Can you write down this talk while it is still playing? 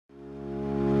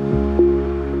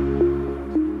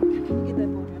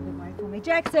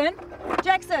Jackson?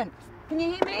 Jackson, can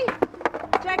you hear me?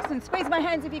 Jackson, squeeze my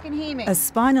hands if you can hear me. A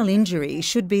spinal injury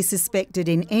should be suspected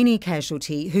in any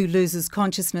casualty who loses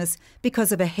consciousness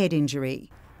because of a head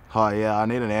injury. Hi, yeah, I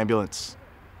need an ambulance.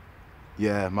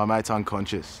 Yeah, my mate's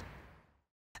unconscious.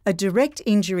 A direct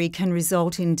injury can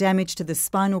result in damage to the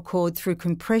spinal cord through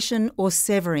compression or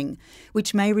severing,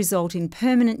 which may result in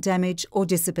permanent damage or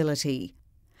disability.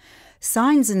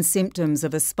 Signs and symptoms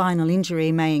of a spinal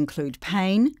injury may include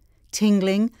pain,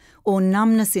 tingling, or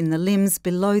numbness in the limbs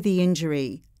below the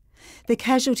injury. The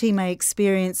casualty may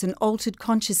experience an altered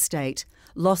conscious state,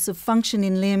 loss of function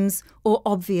in limbs, or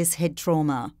obvious head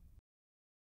trauma.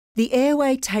 The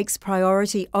airway takes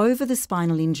priority over the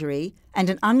spinal injury, and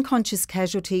an unconscious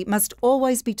casualty must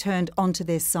always be turned onto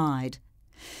their side.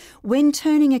 When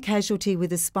turning a casualty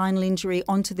with a spinal injury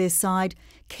onto their side,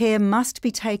 care must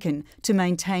be taken to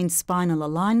maintain spinal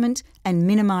alignment and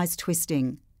minimise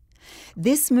twisting.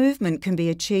 This movement can be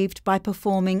achieved by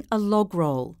performing a log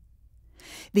roll.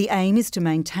 The aim is to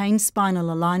maintain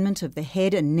spinal alignment of the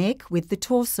head and neck with the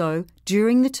torso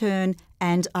during the turn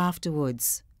and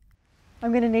afterwards. I'm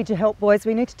going to need your help, boys.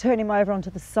 We need to turn him over onto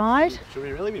the side. Should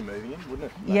we really be moving him,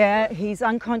 wouldn't it? Yeah, he's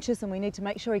unconscious and we need to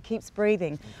make sure he keeps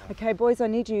breathing. Okay, boys, I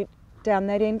need you down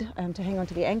that end to hang on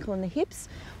to the ankle and the hips.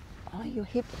 Oh, your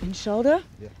hip and shoulder.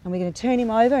 Yeah. And we're going to turn him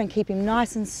over and keep him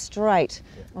nice and straight.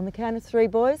 Yeah. On the count of 3,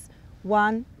 boys.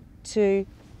 1, 2,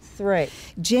 3.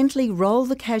 Gently roll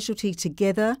the casualty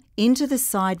together into the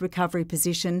side recovery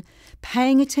position,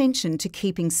 paying attention to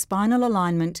keeping spinal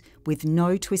alignment with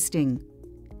no twisting.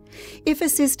 If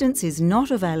assistance is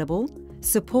not available,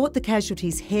 support the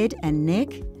casualty's head and neck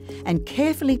and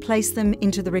carefully place them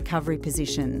into the recovery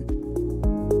position.